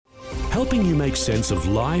helping you make sense of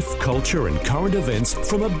life, culture and current events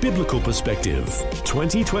from a biblical perspective.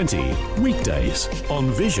 2020, weekdays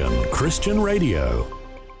on Vision Christian Radio.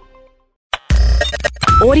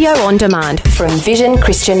 Audio on demand from Vision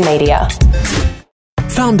Christian Media.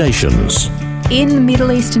 Foundations. In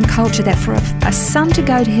Middle Eastern culture, that for a son to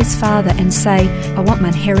go to his father and say, I want my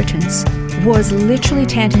inheritance, was literally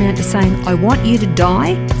tantamount to saying, I want you to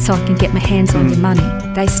die so I can get my hands on your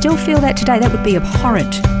money. They still feel that today. That would be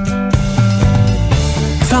abhorrent.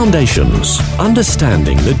 Foundations.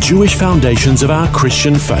 Understanding the Jewish foundations of our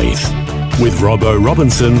Christian faith. With Robbo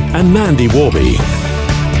Robinson and Mandy Warby.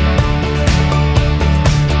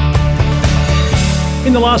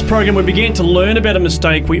 In the last program, we began to learn about a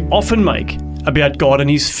mistake we often make about God and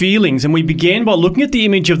his feelings, and we began by looking at the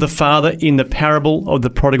image of the father in the parable of the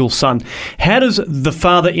prodigal son. How does the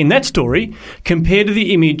father in that story compare to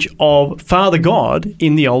the image of Father God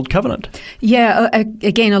in the Old Covenant? Yeah,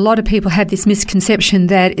 again, a lot of people have this misconception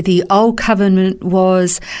that the Old Covenant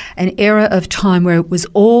was an era of time where it was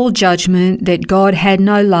all judgment, that God had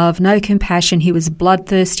no love, no compassion, he was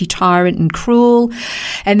bloodthirsty, tyrant and cruel,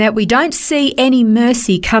 and that we don't see any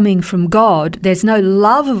mercy coming from God. There's no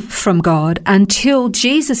love from God until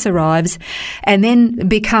Jesus arrives and then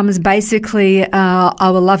becomes basically, I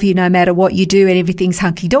will love you no matter what you do and everything's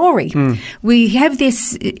hunky-dory. We have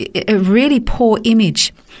this a really poor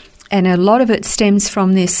image, and a lot of it stems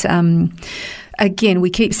from this, again, we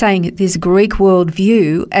keep saying this Greek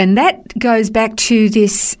worldview, and that goes back to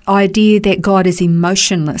this idea that God is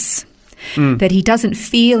emotionless. That he doesn't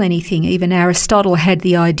feel anything. Even Aristotle had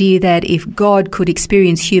the idea that if God could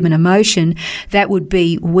experience human emotion, that would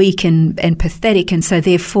be weak and pathetic, and so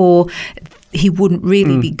therefore he wouldn't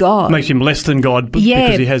really be God. Makes him less than God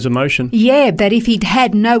because he has emotion. Yeah, that if he'd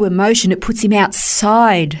had no emotion, it puts him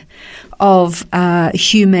outside of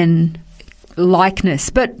human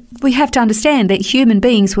likeness. But we have to understand that human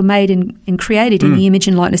beings were made and created in the image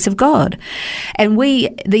and likeness of God. And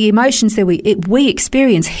the emotions that we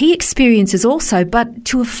experience, he experiences also, but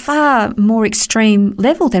to a far more extreme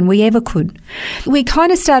level than we ever could. We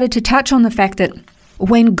kind of started to touch on the fact that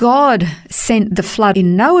when God sent the flood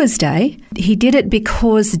in Noah's day, he did it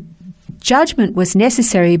because judgment was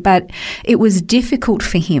necessary, but it was difficult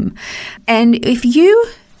for him. And if you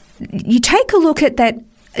take a look at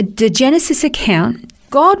the Genesis account,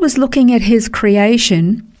 God was looking at his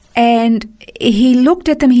creation and he looked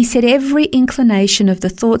at them, he said every inclination of the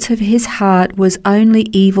thoughts of his heart was only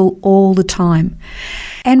evil all the time.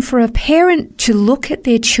 And for a parent to look at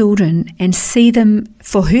their children and see them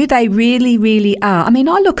for who they really, really are. I mean,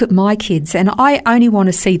 I look at my kids and I only want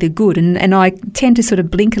to see the good, and I tend to sort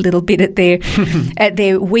of blink a little bit at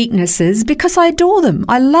their weaknesses because I adore them.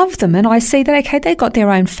 I love them, and I see that, okay, they've got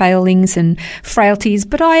their own failings and frailties,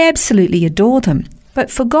 but I absolutely adore them. But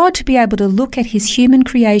for God to be able to look at his human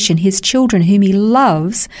creation, his children whom he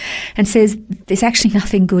loves, and says there's actually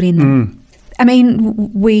nothing good in them. I mean,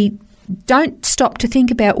 we don't stop to think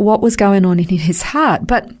about what was going on in his heart.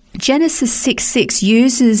 But Genesis 6:6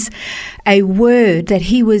 uses a word that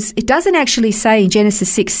it doesn't actually say in Genesis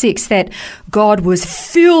 6:6 that God was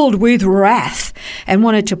filled with wrath and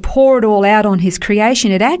wanted to pour it all out on his creation.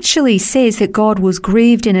 It actually says that God was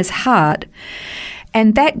grieved in his heart,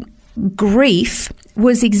 and that grief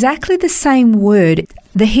was exactly the same word.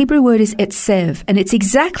 The Hebrew word is etsev, and it's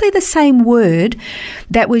exactly the same word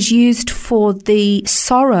that was used for the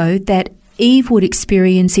sorrow that Eve would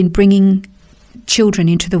experience in bringing children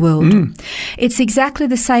into the world. It's exactly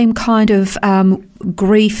the same kind of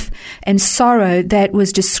grief and sorrow that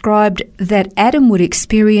was described that Adam would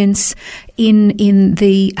experience in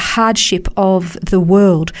the hardship of the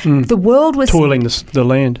world. The world was toiling the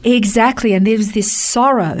land. Exactly, and there was this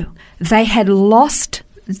sorrow. They had lost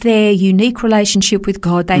their unique relationship with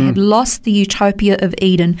God. They had lost the utopia of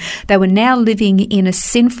Eden. They were now living in a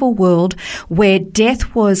sinful world where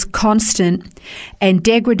death was constant and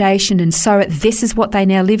degradation and sorrow. This is what they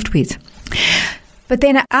now lived with. But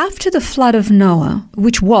then after the flood of Noah,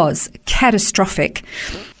 which was catastrophic,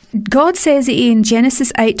 God says in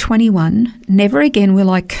Genesis 8:21, "Never again will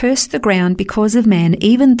I curse the ground because of man,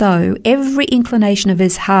 even though every inclination of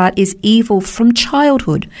his heart is evil from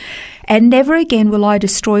childhood. And never again will I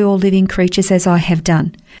destroy all living creatures as I have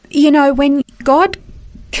done." You know, when God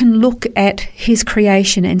can look at his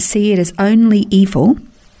creation and see it as only evil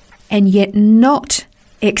and yet not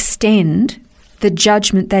extend the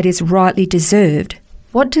judgment that is rightly deserved,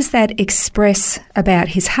 what does that express about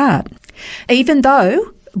his heart? Even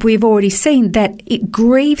though we've already seen that it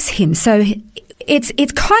grieves him. So it's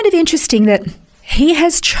kind of interesting that he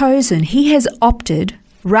has opted,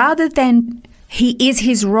 rather than he is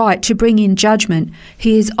his right to bring in judgment.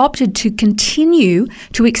 He has opted to continue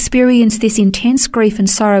to experience this intense grief and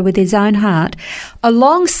sorrow with his own heart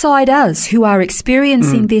alongside us who are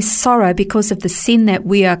experiencing this sorrow because of the sin that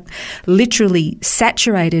we are literally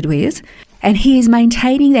saturated with. And he is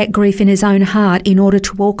maintaining that grief in his own heart in order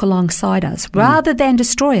to walk alongside us rather than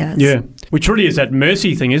destroy us. Yeah, which really is that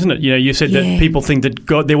mercy thing, isn't it? You know, you said that people think that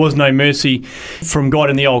God, there was no mercy from God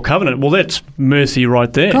in the Old Covenant. Well, that's mercy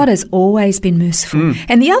right there. God has always been merciful.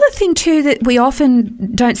 And the other thing too that we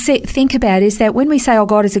often don't think about is that when we say, oh,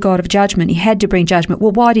 God is a God of judgment, he had to bring judgment.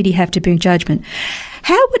 Well, why did he have to bring judgment?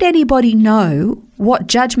 How would anybody know what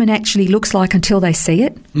judgment actually looks like until they see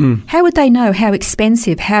it? How would they know how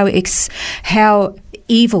expensive, how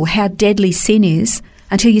evil, how deadly sin is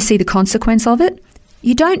until you see the consequence of it?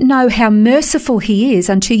 You don't know how merciful he is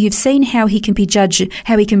until you've seen how he can be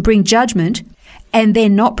how he can bring judgment and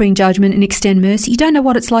then not bring judgment and extend mercy. You don't know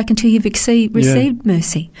what it's like until you've received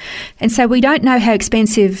mercy. And so we don't know how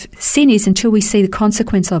expensive sin is until we see the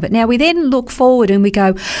consequence of it. Now, we then look forward and we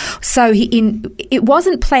go, so it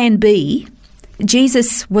wasn't plan B.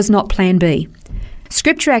 Jesus was not plan B.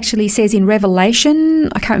 Scripture actually says in Revelation,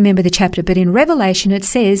 I can't remember the chapter, but in Revelation it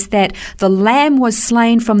says that the Lamb was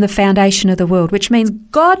slain from the foundation of the world, which means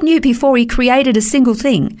God knew before he created a single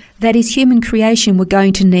thing that his human creation were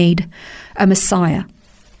going to need a Messiah.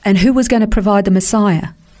 And who was going to provide the Messiah?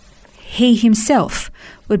 He himself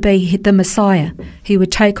would be the Messiah. He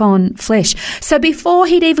would take on flesh. So before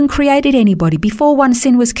he'd even created anybody, before one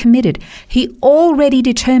sin was committed, he already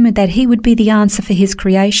determined that he would be the answer for his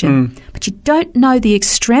creation. But you don't know the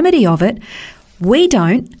extremity of it. We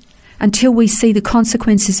don't until we see the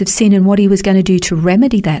consequences of sin and what he was going to do to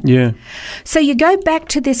remedy that. Yeah. So you go back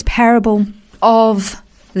to this parable of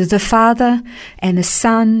the father and the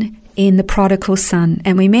son in the prodigal son.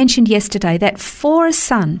 And we mentioned yesterday that for a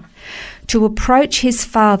son to approach his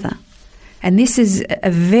father, and this is a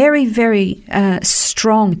very, very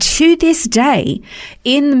strong to this day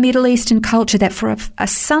in the Middle Eastern culture, that for a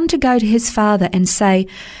son to go to his father and say,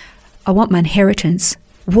 I want my inheritance,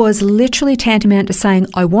 was literally tantamount to saying,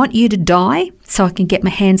 I want you to die so I can get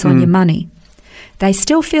my hands on your money. They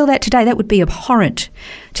still feel that today. That would be abhorrent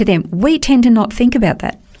to them. We tend to not think about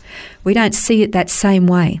that. We don't see it that same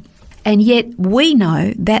way. And yet we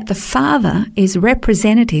know that the Father is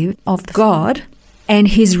representative of God and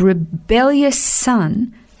his rebellious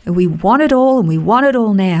Son. We want it all, and we want it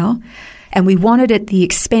all now, and we want it at the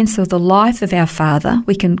expense of the life of our Father.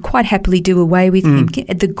 We can quite happily do away with him,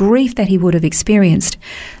 the grief that he would have experienced.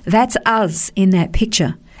 That's us in that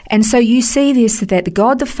picture. And so you see this, that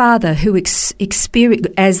God the Father, who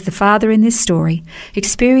as the Father in this story,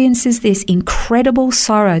 experiences this incredible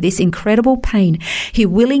sorrow, this incredible pain. He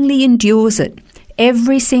willingly endures it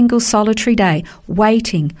every single solitary day,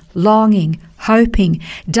 waiting, longing, hoping,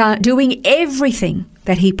 doing everything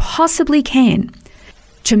that he possibly can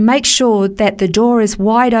to make sure that the door is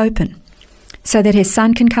wide open so that his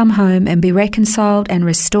son can come home and be reconciled and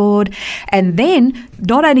restored. And then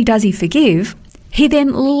not only does he forgive, he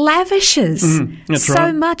then lavishes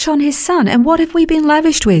much on his son. And what have we been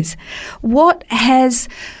lavished with? What has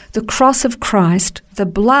the cross of Christ, the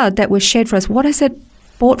blood that was shed for us, what has it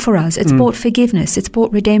bought for us? It's bought forgiveness. It's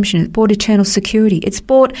bought redemption. It's bought eternal security. It's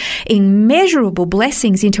bought immeasurable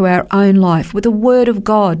blessings into our own life with the Word of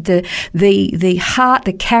God, the heart,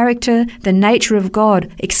 the character, the nature of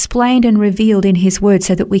God explained and revealed in His Word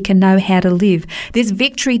so that we can know how to live. This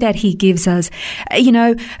victory that He gives us,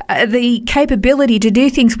 the capability to do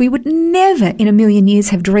things we would never in a million years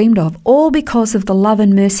have dreamed of, all because of the love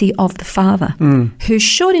and mercy of the Father, who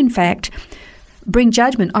should, in fact, bring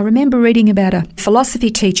judgment. I remember reading about a philosophy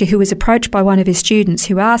teacher who was approached by one of his students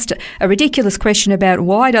who asked a ridiculous question about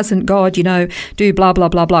why doesn't God, do blah, blah,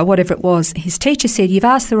 blah, blah, whatever it was. His teacher said, you've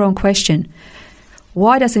asked the wrong question.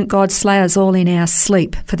 Why doesn't God slay us all in our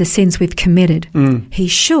sleep for the sins we've committed? He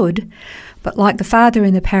should, but like the father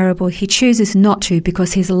in the parable, he chooses not to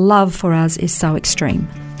because his love for us is so extreme.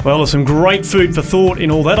 Well, there's some great food for thought in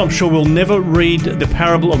all that. I'm sure we'll never read the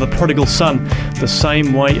parable of the prodigal son the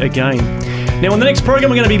same way again. Now, in the next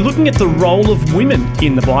program, we're going to be looking at the role of women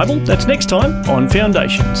in the Bible. That's next time on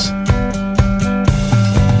Foundations.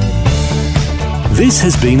 This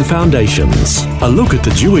has been Foundations, a look at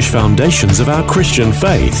the Jewish foundations of our Christian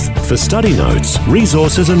faith. For study notes,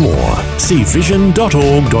 resources and more, see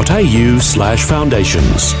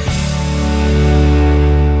vision.org.au/foundations.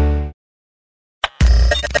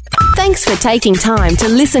 Thanks for taking time to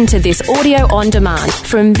listen to this audio on demand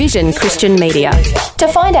from Vision Christian Media. To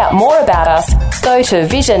find out more about us, go to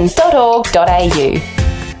vision.org.au.